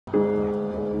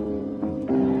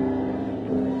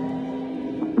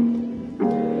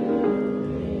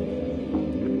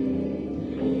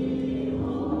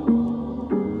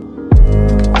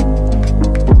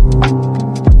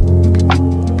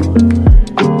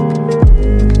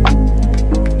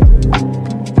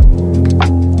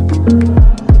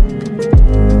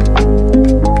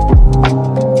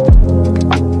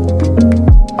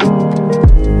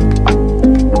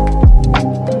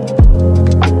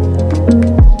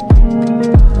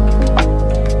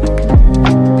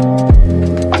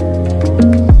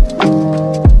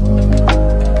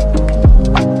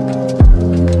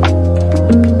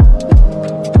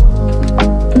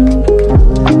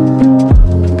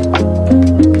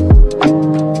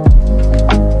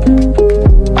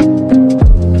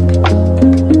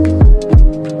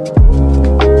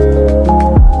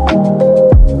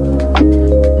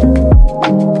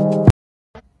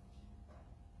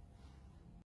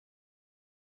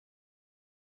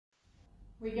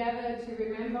We gather to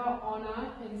remember,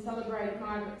 honour and celebrate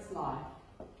Margaret's life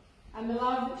and the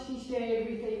love that she shared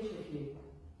with each of you.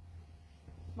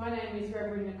 My name is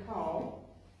Reverend Nicole,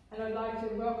 and I'd like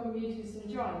to welcome you to St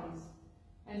John's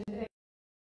and to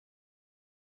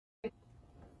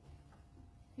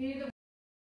hear the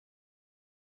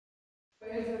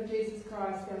words of Jesus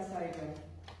Christ our Saviour.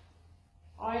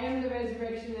 I am the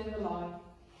resurrection and the life.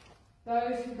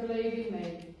 Those who believe in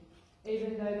me,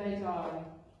 even though they die,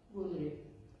 will live.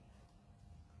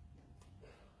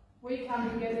 We come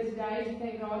together today to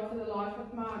thank God for the life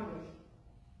of Margaret.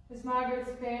 As Margaret's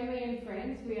family and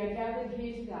friends, we are gathered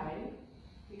here today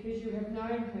because you have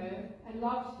known her and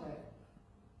loved her.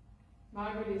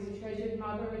 Margaret is a treasured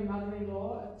mother and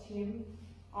mother-in-law of Tim,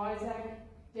 Isaac,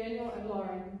 Daniel and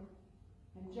Lauren,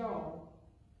 and Joel.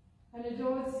 An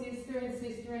adored sister and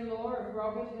sister-in-law of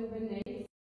Robert and Bernice,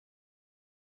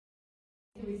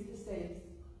 who is deceased,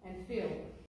 and Phil.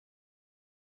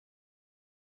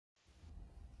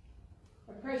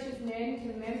 A precious nan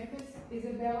to Memphis,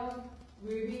 Isabella,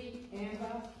 Ruby,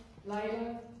 Amber,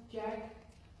 Layla, Jack,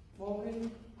 Morgan,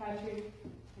 Patrick,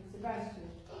 and Sebastian.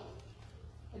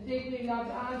 A deeply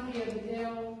loved auntie of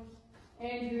Adele,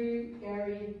 Andrew,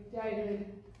 Gary, David,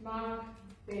 Mark,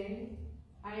 Ben,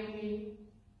 Amy,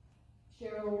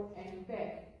 Cheryl, and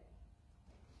Beck.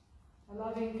 A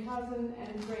loving cousin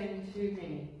and friend to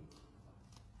many.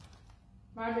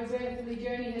 Margaret's earthly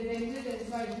journey has ended, and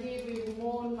so here we will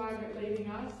mourn Margaret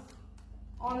leaving us,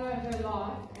 honour her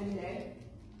life and death,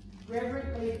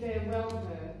 reverently farewell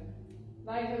her,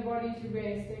 lay her body to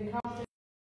rest, and comfort.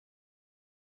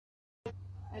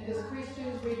 And as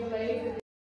Christians we believe that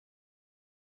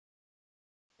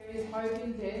there is hope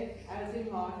in death as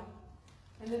in life,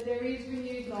 and that there is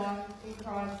renewed life in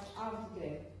Christ after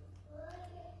death.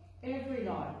 Every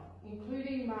life,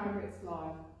 including Margaret's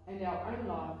life and our own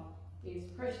life, is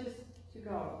precious to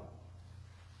God.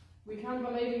 We come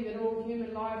believing that all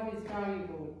human life is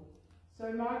valuable.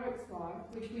 So Margaret's life,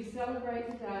 which we celebrate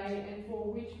today and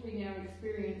for which we now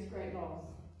experience great loss,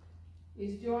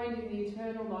 is joined in the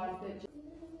eternal life that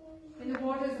in the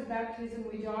waters of baptism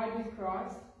we died with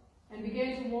Christ and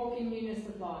began to walk in newness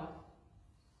of life.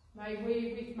 May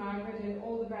we, with Margaret and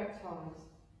all the baptized,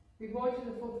 be brought to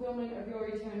the fulfilment of your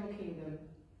eternal kingdom.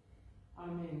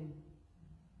 Amen.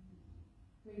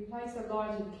 We place a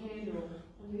lighted candle,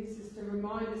 and this is to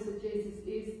remind us that Jesus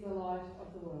is the light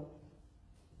of the world.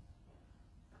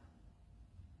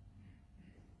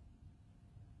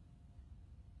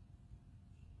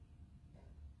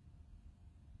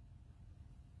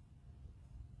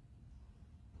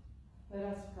 Let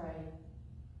us pray.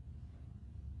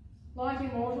 Light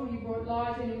immortal, you brought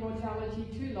light and immortality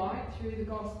to light through the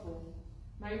gospel.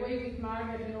 May we, with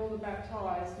Margaret and all the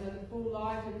baptized, know the full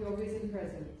light of your risen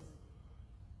presence.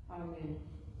 Amen.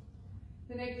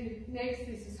 The next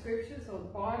is the scriptures, or the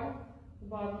Bible. The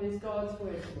Bible is God's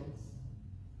word to us.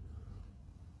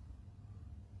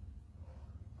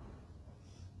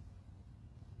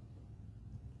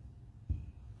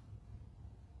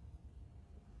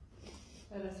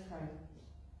 Let us pray.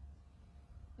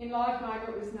 In life,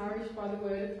 Margaret was nourished by the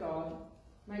word of God.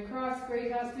 May Christ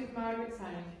greet us with Margaret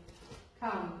saying,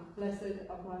 "Come, blessed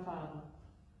of my Father."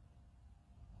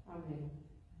 Amen.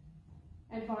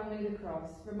 And finally the cross,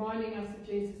 reminding us that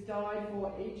Jesus died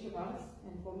for each of us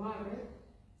and for Margaret,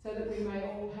 so that we may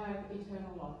all have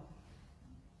eternal life.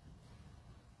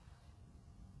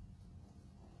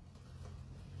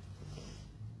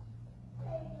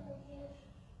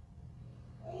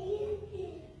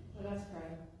 Let us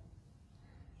pray.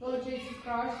 Lord Jesus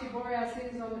Christ, you bore our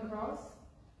sins on the cross.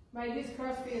 May this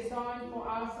cross be a sign for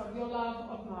us of your love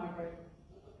of Margaret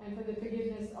and for the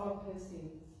forgiveness of her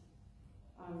sins.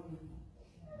 Amen.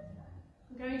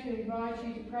 going to invite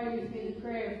you to pray with me the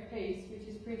prayer of peace, which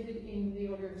is printed in the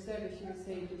order of service you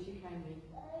received as you came in.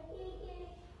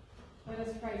 Let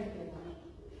us pray together.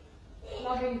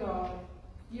 Loving God,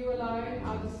 you alone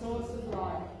are the source of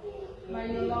life.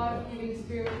 May your life-giving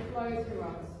Spirit flow through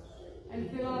us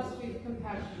and fill us with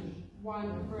compassion,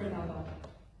 one for another.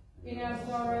 In our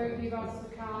sorrow, give us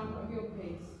the calm of your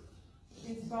peace.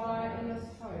 Inspire in us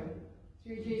hope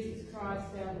through Jesus Christ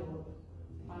our Lord.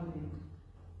 Amen.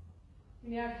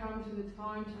 We now come to the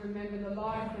time to remember the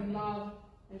life and love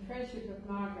and friendship of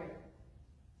Margaret.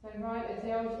 So I invite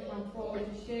Adele to come forward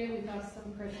to share with us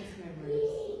some precious memories.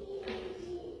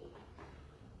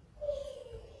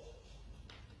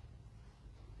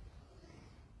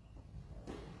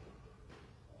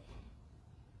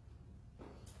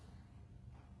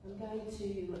 I'm going to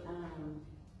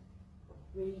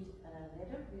read a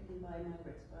letter written by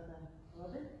Margaret's brother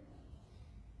Robert.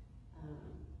 So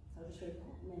I'll just read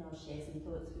that and then I'll share some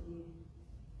thoughts with you.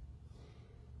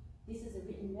 This is a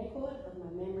written record of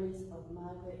my memories of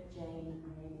Margaret Jane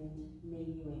Raymond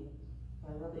Nee Ewing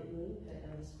by Robert Ewing, her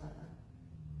eldest brother.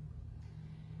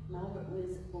 Margaret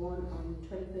was born on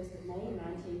 21st of May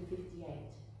 1958.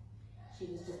 She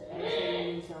was just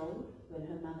 18 years old when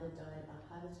her mother died of a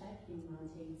heart attack in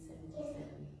 1977.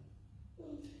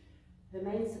 Her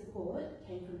main support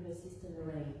came from her sister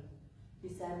Lorraine, who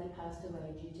sadly passed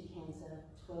away due to cancer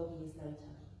 12 years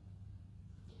later.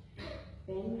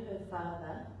 Ben, her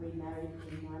father, remarried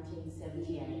in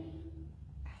 1978.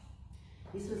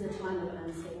 This was a time of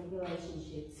unsettled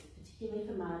relationships, particularly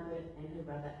for Margaret and her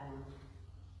brother Alan.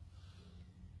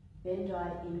 Ben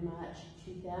died in March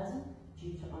 2000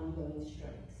 due to ongoing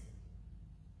strokes.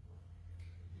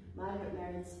 Margaret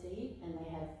married Steve and they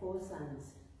had 4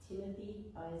 sons,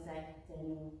 Timothy, Isaac,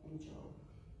 Daniel and Joel.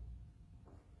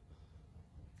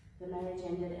 The marriage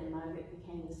ended and Margaret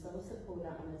became the sole supporter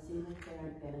on a single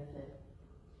parent benefit.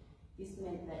 This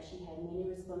meant that she had many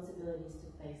responsibilities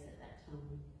to face at that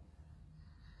time.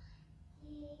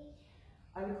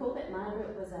 I recall that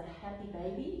Margaret was a happy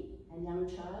baby and young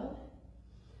child.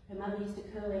 Her mother used to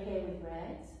curl her hair with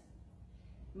rags.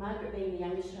 Margaret, being the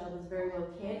youngest child, was very well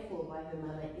cared for by her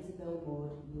mother, Isabel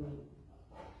Maud Ewing.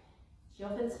 She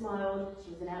often smiled.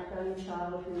 She was an outgoing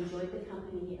child who enjoyed the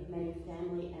company of many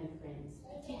family and friends,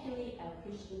 particularly our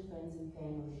Christian friends and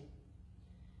family.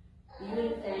 The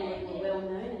Ewing family were well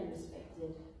known and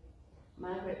respected.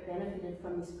 Margaret benefited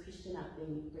from this Christian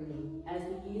upbringing. As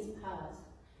the years passed,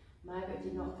 Margaret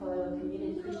did not follow a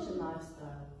committed Christian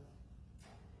lifestyle.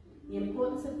 The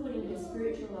importance of putting her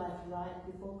spiritual life right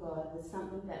before God was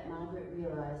something that Margaret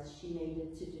realised she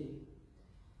needed to do.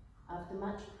 After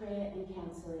much prayer and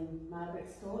counselling, Margaret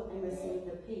sought and received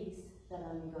the peace that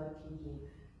only God can give.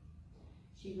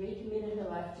 She recommitted her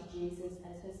life to Jesus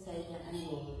as her Saviour and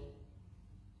Lord.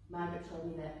 Margaret told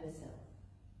me that herself.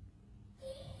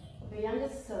 Her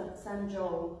youngest son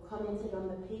Joel commented on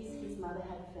the peace his mother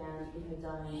had found in her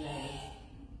dying days.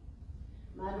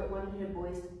 Margaret wanted her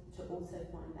boys to also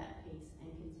find that peace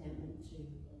and contentment too.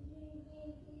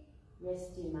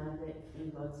 Rest in Margaret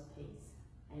in God's peace.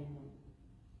 Amen.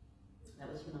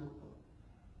 That was from Uncle.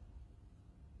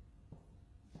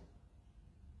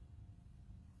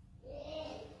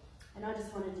 And I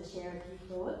just wanted to share a few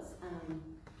thoughts.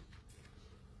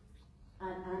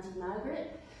 Auntie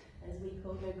Margaret, as we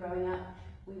called her growing up,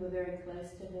 we were very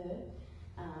close to her.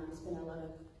 We spent a lot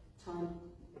of time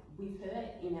with her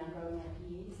in our growing up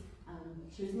years.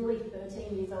 She was nearly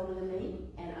 13 years older than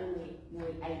me and only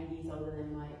nearly 8 years older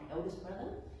than my eldest brother.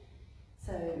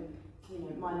 So, you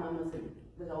know, my mum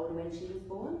was older when she was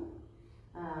born.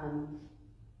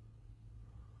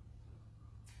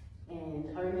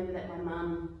 And I remember that my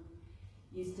mum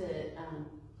used to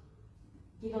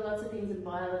give her lots of things and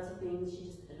buy her lots of things. She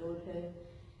just adored her.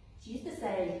 She used to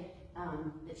say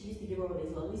that she used to give her all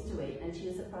these lollies to eat, and she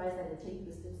was surprised that her teeth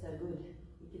were still so good.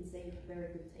 You can see very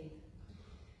good teeth.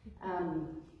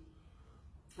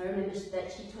 I remember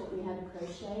that she taught me how to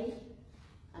crochet.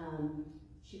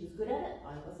 She was good at it, I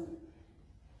wasn't.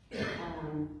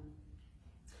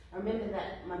 I remember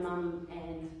that my mum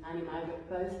and Auntie Margaret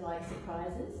both liked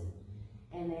surprises,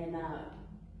 and then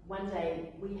one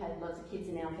day we had lots of kids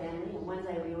in our family, and one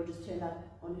day we all just turned up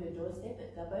on her doorstep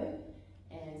at Dubbo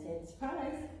and said,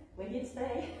 "Surprise, we're here to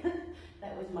stay."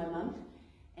 That was my mum,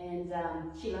 and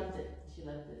she loved it. She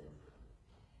loved it.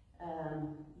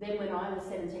 Then when I was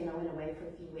 17, I went away for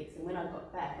a few weeks, and when I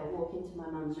got back, I walked into my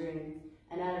mum's room,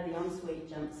 and out of the ensuite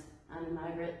jumps Auntie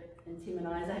Margaret and Tim and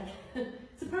Isaac.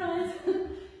 Surprise!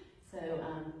 So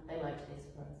they liked their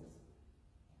surprises.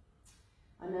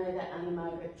 I know that Auntie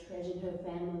Margaret treasured her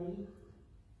family,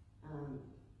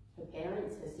 her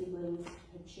parents, her siblings,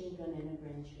 her children and her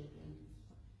grandchildren. grandchildren.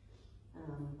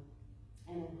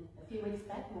 And a few weeks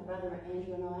back, my brother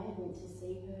Andrew and I went to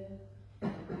see her,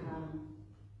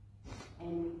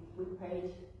 and we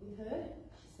prayed with her.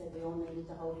 She said we all needed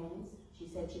to hold hands. She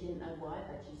said she didn't know why,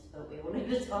 but she just felt we all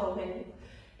needed to hold hands.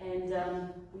 And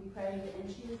we prayed, and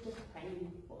she was just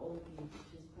praying for all of you.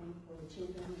 She was praying for the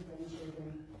children and grandchildren,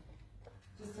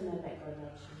 just to know that God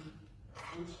loves you.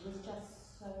 And she was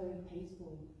just so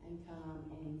peaceful and calm,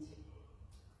 and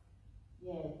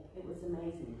yeah, it was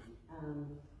amazing.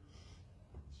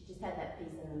 She just had that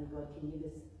peace that only God can give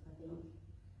us, I think,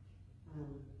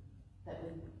 that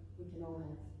we can all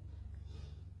have.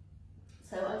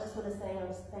 So I just want to say I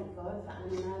just thank God for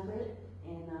Auntie Margaret,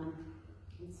 and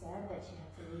it's sad that she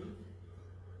had to leave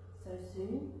so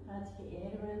soon. Hard to get your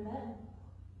head around that.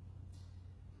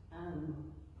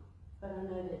 But I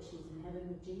know that she's in heaven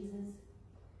with Jesus,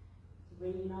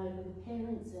 reunited with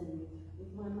parents and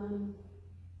with my mum,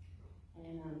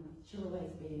 and she'll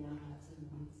always be in our hearts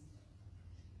and minds.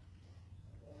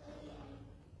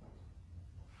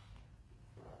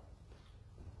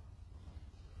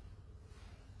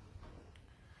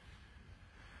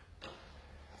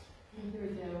 Thank you,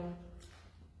 Adele.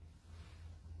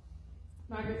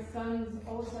 Margaret's sons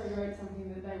also wrote something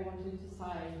that they wanted to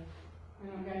say,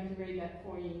 and I'm going to read that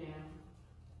for you now.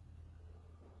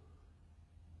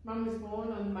 Mum was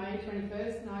born on May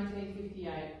 21st,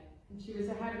 1958, and she was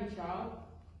a happy child.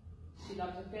 She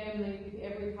loved her family with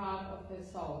every part of her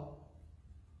soul.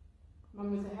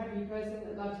 Mum was a happy person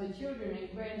that loved her children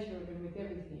and grandchildren with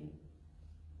everything.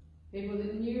 People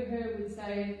that knew her would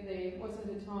say there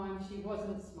wasn't a time she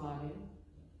wasn't smiling.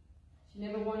 She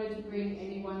never wanted to bring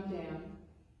anyone down.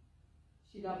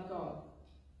 She loved God.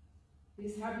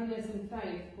 This happiness and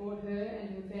faith brought her and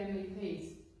her family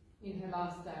peace in her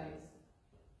last days.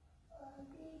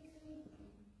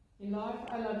 In life,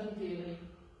 I love you dearly.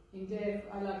 In death,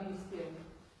 I love you still.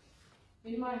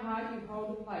 In my heart, you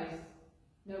hold a place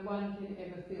no one can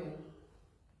ever fill.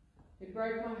 It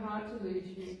broke my heart to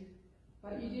lose you,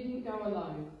 but you didn't go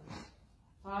alone.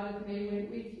 Part of me went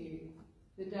with you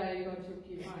the day God took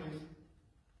you home.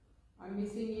 I'm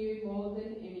missing you more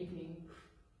than anything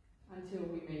until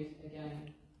we meet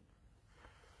again.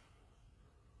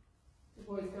 The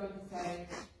boys go on to say,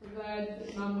 we're glad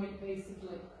that Mum went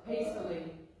peacefully,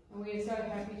 and we are so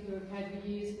happy to have had the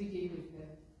years we did with her.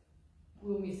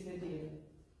 We'll miss her dearly.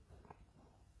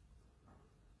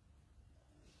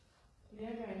 We're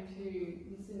now going to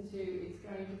listen to It's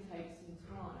Going to Take Some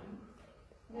Time.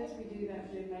 And as we do that,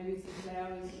 there may be some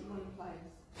flowers in one place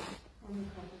on the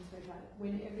coffin, so that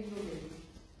whenever you're ready.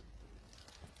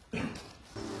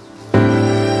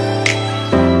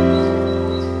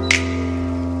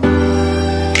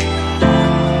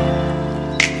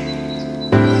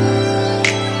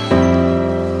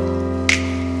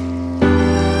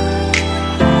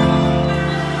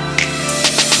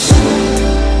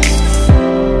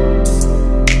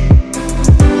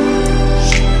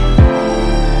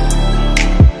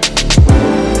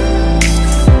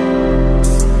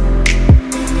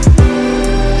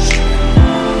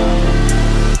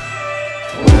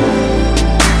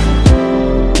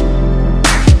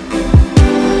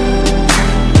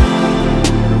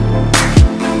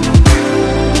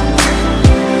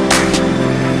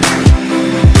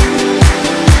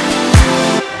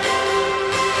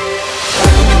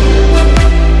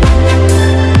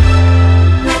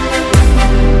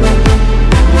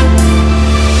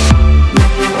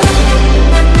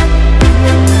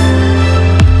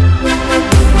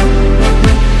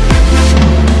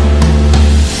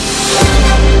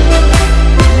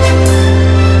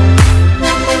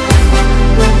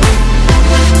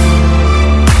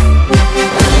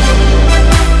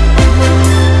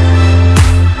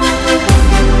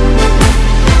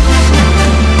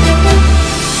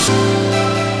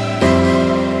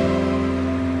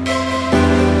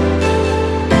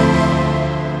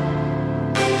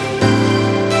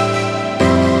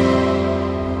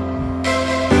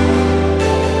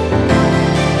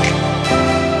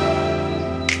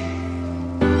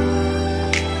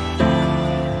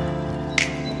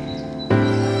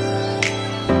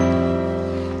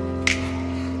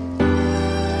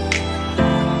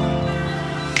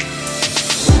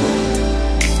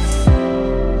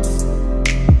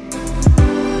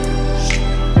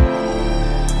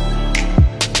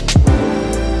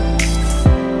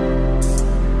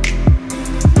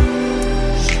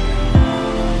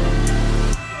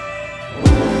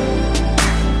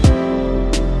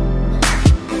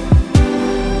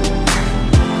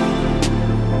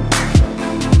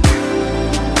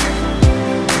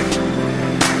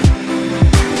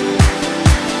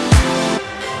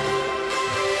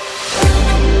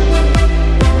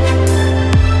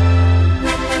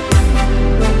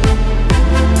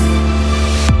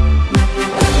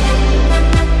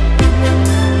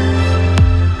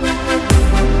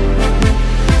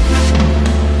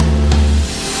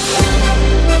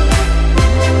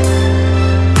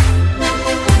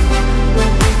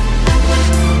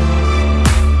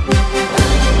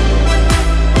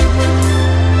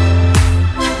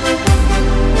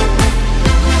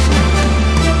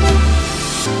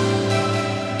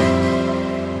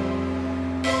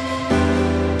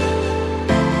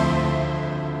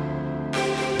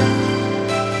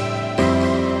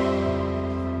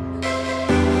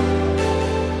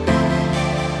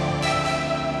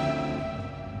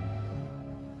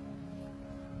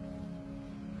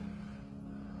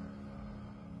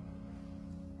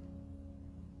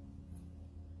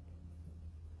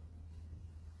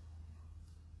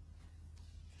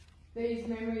 these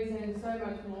memories and so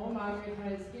much more Margaret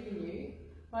has given you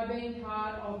by being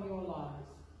part of your lives.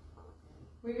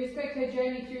 We respect her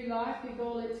journey through life with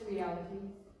all its realities.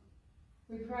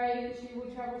 We pray that she will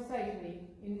travel safely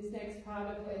in this next part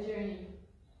of her journey,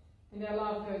 and our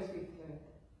love goes with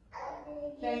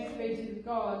her. Thanks be to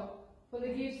God for the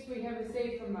gifts we have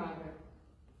received from Margaret.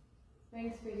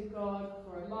 Thanks be to God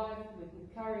for a life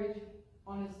with courage,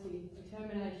 honesty,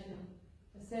 determination,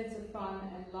 a sense of fun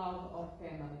and love of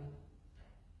family.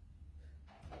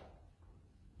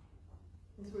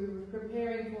 As we were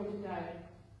preparing for today,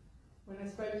 when I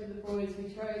spoke to the boys,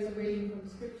 we chose a reading from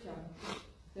Scripture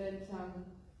that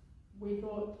we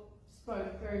thought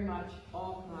spoke very much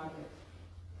of Margaret.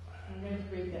 I'm going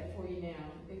to read that for you now.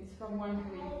 It's from 1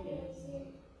 Corinthians.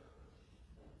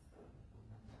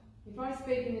 If I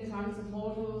speak in the tongues of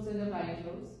mortals and of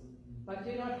angels, but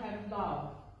do not have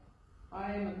love,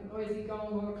 I am a noisy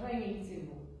gong or a clanging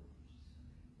cymbal.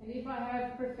 And if I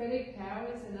have prophetic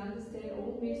powers and understand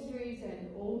all mysteries and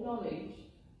all knowledge,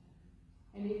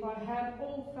 and if I have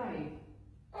all faith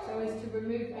so as to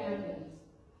remove mountains,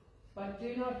 but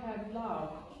do not have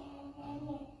love,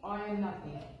 I am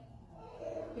nothing.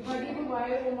 If I give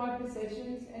away all my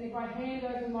possessions, and if I hand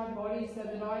over my body so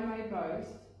that I may boast,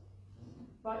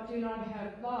 but do not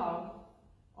have love,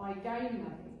 I gain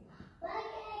nothing.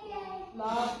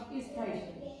 Love is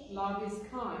patient. Love is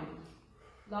kind.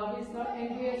 Love is not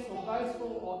envious or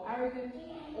boastful or arrogant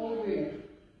or rude.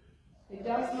 It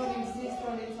does not insist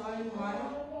on its own way.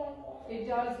 It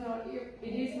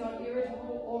is not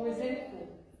irritable or resentful.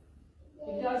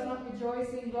 It does not rejoice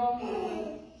in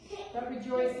wrongdoing, but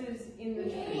rejoices in the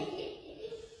truth.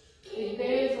 It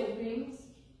bears all things,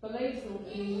 believes all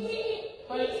things,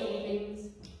 hopes all things,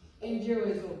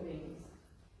 endures all things.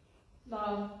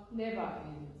 Love never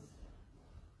ends.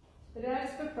 But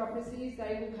as for prophecies,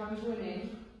 they will come to an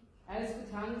end. As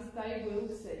for tongues, they will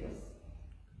cease.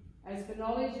 As for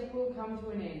knowledge, it will come to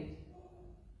an end.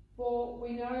 For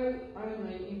we know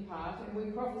only in part, and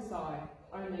we prophesy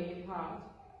only in part.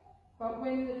 But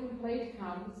when the complete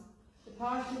comes, the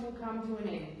partial will come to an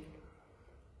end.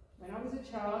 When I was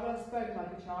a child, I spoke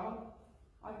like a child.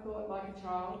 I thought like a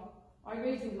child. I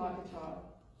reasoned like a child.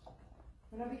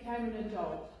 When I became an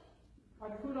adult, I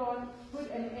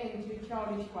put an end to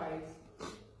childish ways.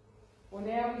 For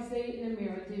now we see in a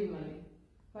mirror dimly,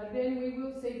 but then we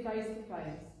will see face to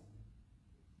face.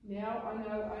 Now I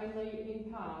know only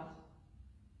in part,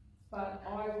 but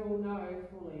I will know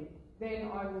fully.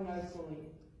 Then I will know fully,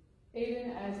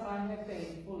 even as I have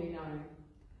been fully known.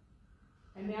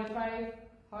 And now faith,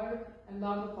 hope, and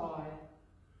love abide,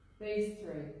 these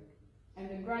three, and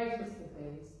the greatest of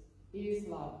these is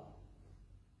love.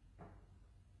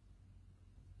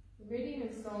 The reading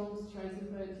and songs chosen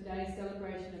for today's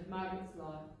celebration of Margaret's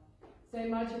life say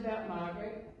much about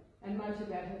Margaret and much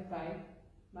about her faith,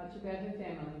 much about her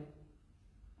family.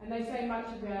 And they say much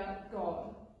about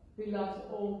God, who loves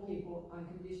all people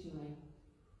unconditionally.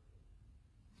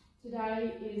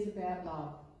 Today is about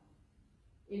love.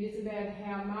 It is about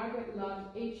how Margaret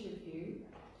loved each of you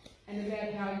and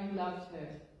about how you loved her.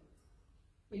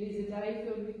 It is a day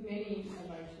filled with many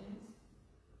emotions.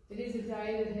 It is a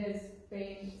day that has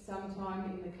been some time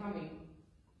in the coming.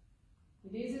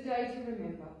 It is a day to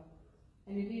remember,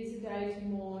 and it is a day to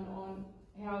mourn on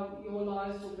how your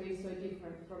lives will be so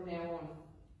different from now on.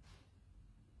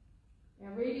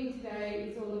 Our reading today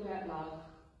is all about love,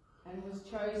 and was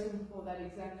chosen for that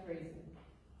exact reason.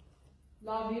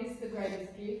 Love is the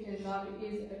greatest gift, and love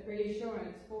is a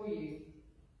reassurance for you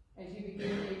as you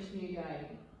begin each new day.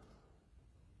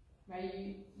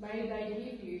 May they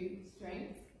give you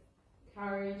strength,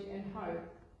 courage and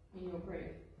hope in your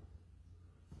grief.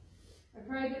 I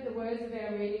pray that the words of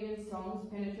our reading and songs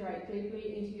penetrate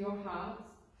deeply into your hearts,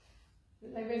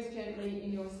 that they rest gently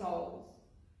in your souls,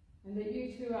 and that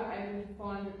you too are able to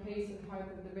find the peace and hope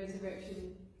of the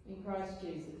resurrection in Christ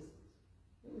Jesus.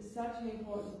 It was such an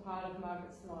important part of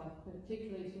Margaret's life,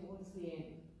 particularly towards the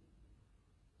end.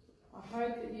 I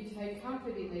hope that you take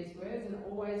comfort in these words and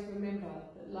always remember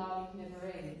that love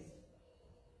never ends.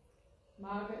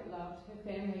 Margaret loved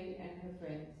her family and her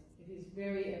friends. It is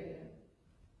very evident.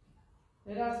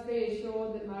 Let us be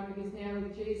assured that Margaret is now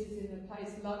with Jesus in the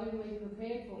place lovingly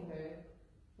prepared for her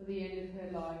for the end of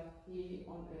her life here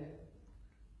on earth.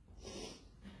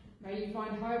 May you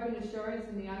find hope and assurance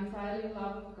in the unfailing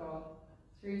love of God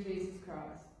through Jesus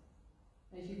Christ.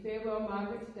 As you farewell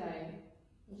Margaret today,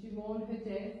 as you mourn her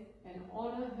death and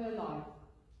honour her life,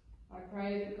 I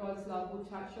pray that God's love will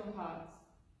touch your hearts,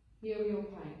 heal your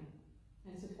pain,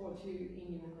 and support you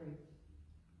in your grief.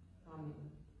 Amen.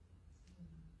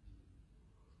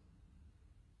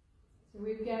 So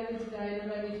we've gathered today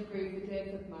not only to grieve the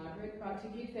death of Margaret, but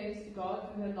to give thanks to God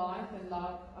for her life and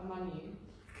love among you,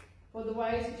 for the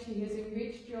ways that she has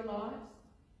enriched your lives,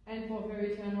 and for her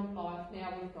eternal life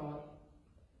now with God.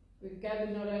 We've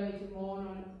gathered not only to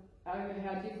mourn over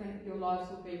how different your lives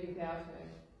will be without her,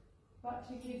 but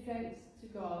to give thanks to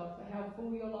God for how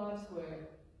full your lives were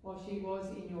while she was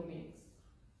in your midst.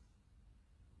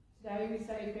 Today we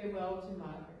say farewell to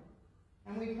Margaret,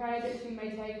 and we pray that she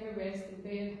may take her rest and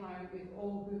be at home with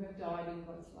all who have died in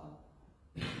God's love.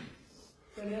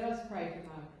 So let us pray to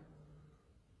Margaret.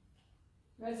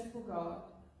 Merciful God,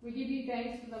 we give you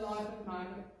thanks for the life of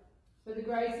Margaret, for the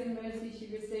grace and mercy she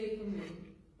received from you,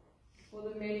 for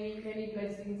the many, many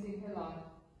blessings in her life,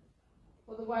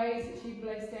 for the ways that she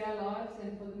blessed our lives,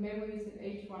 and for the memories that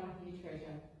each one of you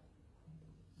treasure.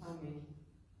 Amen.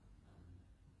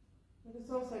 Let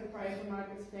us also pray for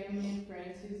Margaret's family and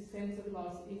friends whose sense of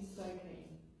loss is so keen.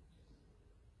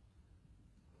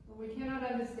 When we cannot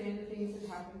understand the things that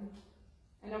happen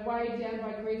and are weighed down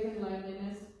by grief and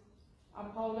loneliness,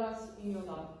 uphold us in your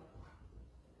love.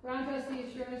 Grant us the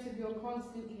assurance of your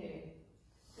constant care,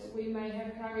 that we may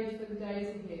have courage for the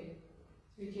days ahead,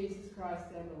 through Jesus Christ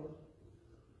our Lord.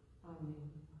 Amen.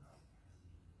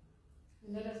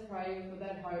 And let us pray for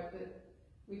that hope that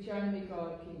which only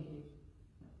God can give.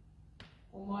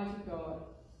 Almighty God,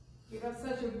 give us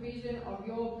such a vision of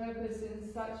your purpose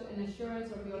and such an assurance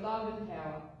of your love and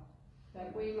power,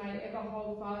 that we may ever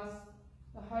hold fast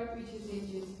the hope which is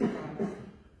in Jesus Christ.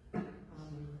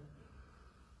 Amen.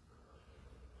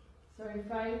 So in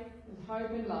faith and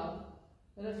hope and love,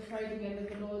 let us pray together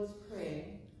the Lord's Prayer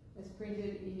as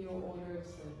printed in your order of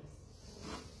service.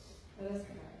 Let us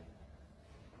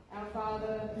pray. Our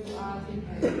Father, who art in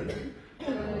heaven,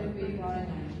 hallowed be thy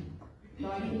name.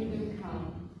 Thy kingdom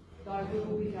come, thy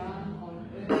will be done on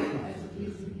earth as it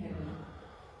is in heaven.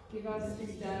 Give us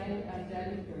this day our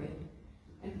daily bread,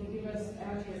 and forgive us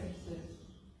our trespasses,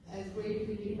 as we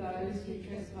forgive those who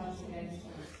trespass against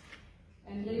us.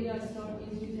 And lead us not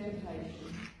into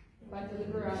temptation, but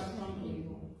deliver us from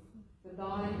evil. For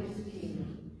thine is the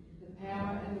kingdom, the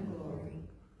power and the glory,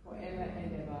 forever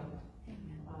and ever.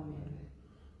 Amen.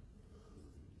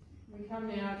 We come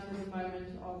now to the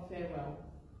moment of farewell.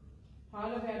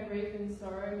 Part of our grief and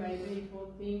sorrow may be for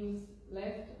things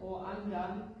left or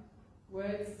undone,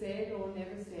 words said or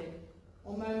never said,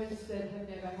 or moments that have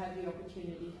never had the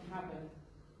opportunity to happen.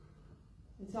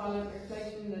 In silent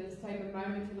reflection, let us take a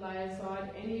moment to lay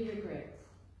aside any regrets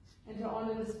and to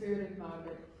honour the spirit of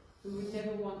Margaret, who would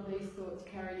never want these thoughts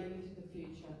carried into the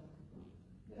future.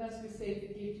 Let us receive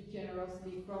the gift of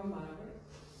generosity from Margaret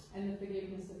and the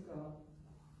forgiveness of God.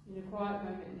 In a quiet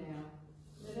moment now,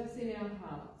 let us in our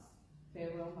hearts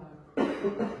farewell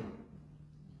Margaret.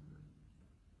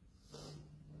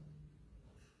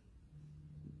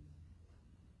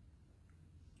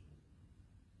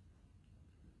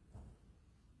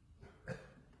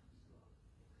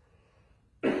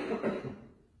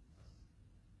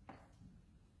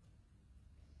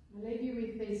 I leave you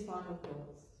with these final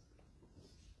thoughts.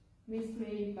 Miss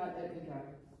me, but let me go.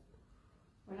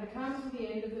 When I come to the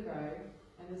end of the road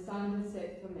and the sun has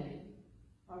set for me,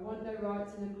 I want no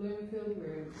rights in a gloom-filled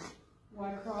room.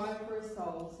 Why cry for a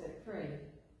soul set free?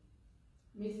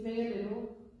 Miss me a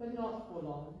little, but not for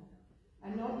long,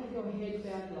 and not with your head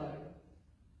bowed low.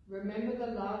 Remember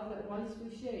the love that once we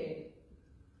shared.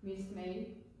 Miss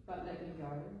me, but let me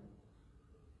go.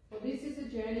 For this is a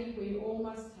journey we all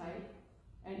must take,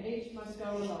 and each must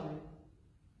go alone.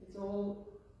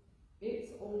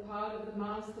 It's all part of the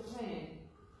master plan,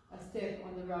 a step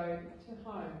on the road to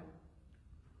home.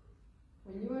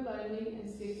 When you are lonely and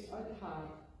sick at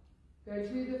heart, go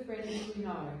to the friends you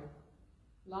know.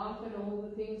 Laugh at all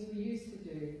the things we used to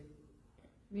do.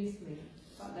 Miss me,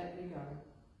 but let me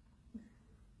go.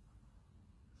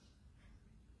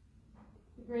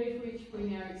 The grief which we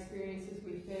now experience as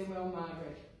we farewell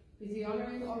Margaret is the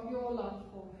honouring of your love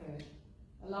for her,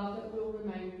 a love that will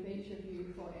remain with each of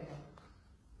you forever.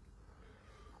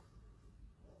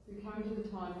 We come to the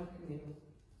time of committal.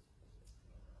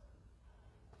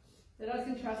 Let us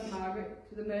entrust Margaret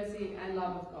to the mercy and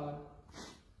love of God.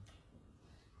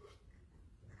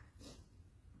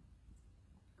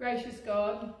 Gracious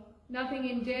God, nothing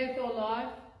in death or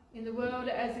life, in the world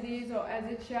as it is or as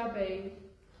it shall be,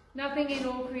 nothing in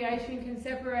all creation can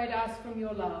separate us from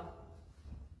your love.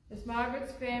 As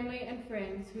Margaret's family and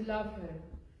friends who love her,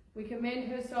 we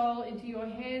commend her soul into your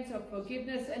hands of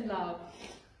forgiveness and love.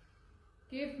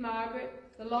 Give Margaret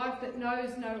the life that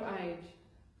knows no age,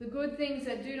 the good things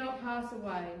that do not pass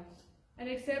away, and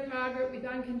accept Margaret with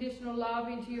unconditional love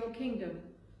into your kingdom,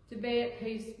 to be at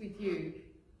peace with you.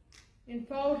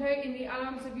 Enfold her in the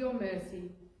arms of your mercy.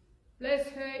 Bless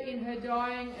her in her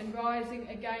dying and rising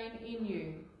again in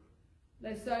you.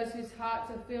 Bless those whose hearts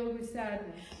are filled with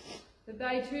sadness, that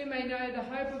they too may know the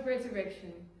hope of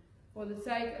resurrection, for the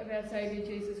sake of our Saviour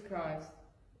Jesus Christ.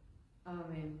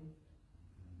 Amen.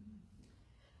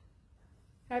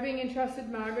 Having entrusted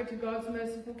Margaret to God's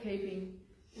merciful keeping,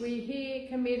 we here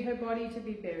commit her body to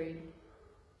be buried.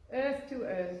 Earth to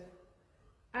earth,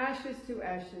 ashes to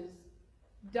ashes,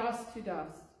 dust to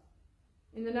dust.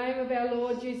 In the name of our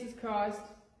Lord Jesus Christ,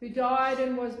 who died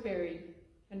and was buried,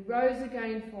 and rose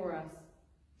again for us,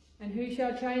 and who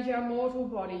shall change our mortal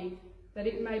body, that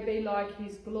it may be like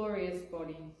his glorious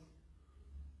body.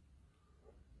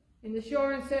 In the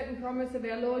sure and certain promise of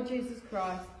our Lord Jesus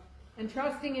Christ, and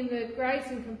trusting in the grace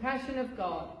and compassion of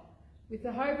God, with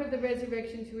the hope of the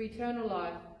resurrection to eternal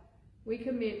life, we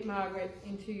commit Margaret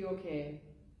into your care.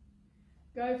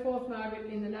 Go forth, Margaret,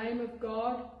 in the name of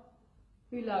God,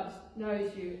 who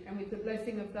knows you, and with the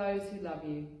blessing of those who love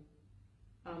you.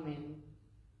 Amen.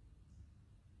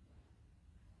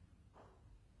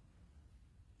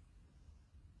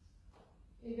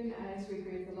 Even as we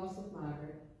grieve the loss of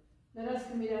Margaret, let us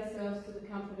commit ourselves to the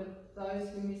comfort of those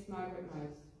who miss Margaret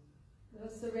most. Let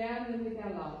us surround them with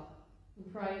our love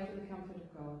and pray for the comfort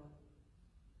of God.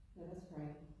 Let us pray.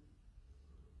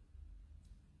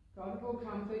 God of all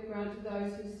comfort, grant to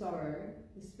those who sorrow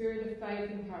the spirit of faith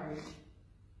and courage,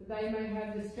 that they may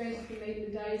have the strength to meet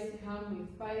the days to come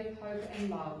with faith, hope and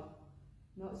love,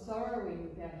 not sorrowing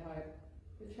without hope,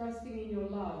 but trusting in your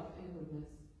love and goodness.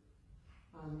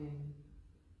 Amen.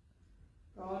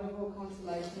 God of all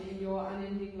consolation, in your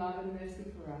unending love and mercy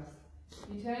for us,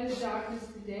 you turn the darkness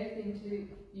of death into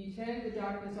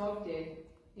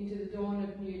the dawn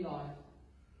of new life.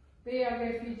 Be our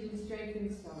refuge and strength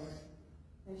in sorrow.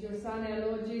 As your Son, our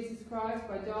Lord Jesus Christ,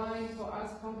 by dying for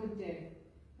us conquered death,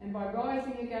 and by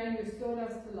rising again restored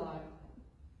us to life,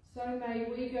 so may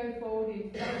we go forward in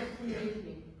faith to meet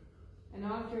him, and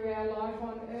after our life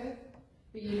on earth,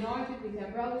 be united with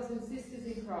our brothers and sisters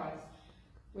in Christ,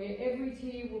 where every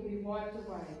tear will be wiped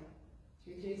away,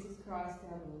 through Jesus Christ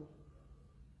our Lord.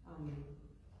 Amen.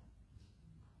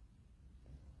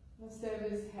 The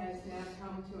service has now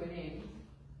come to an end.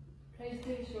 Please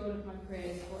be assured of my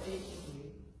prayers for each of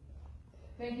you.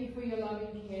 Thank you for your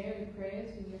loving care and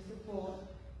prayers and your support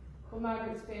for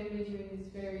Margaret's family during this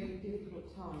very difficult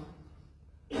time.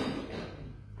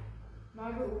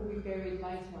 Margaret will be buried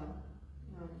later,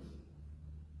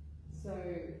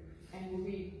 and will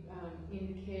be in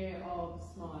the care of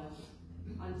Smile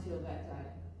until that day.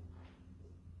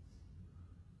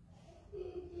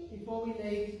 Before we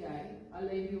leave today, I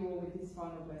leave you all with this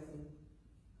final blessing.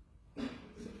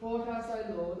 Support us,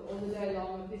 O Lord, all the day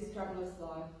long of this troublous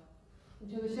life,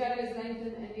 until the shadows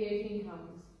lengthen and the evening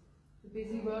comes. The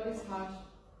busy world is hushed,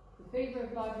 the fever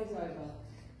of life is over,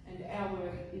 and our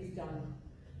work is done.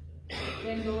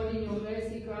 Then, Lord, in your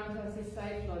mercy grant us a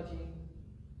safe lodging,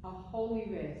 a holy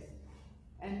rest,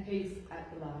 and peace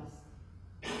at the last.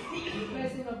 And the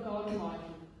blessing of God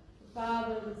Almighty, the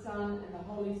Father, the Son, and the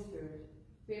Holy Spirit,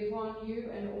 be upon you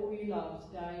and all you love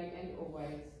today and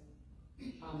always.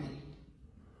 Amen.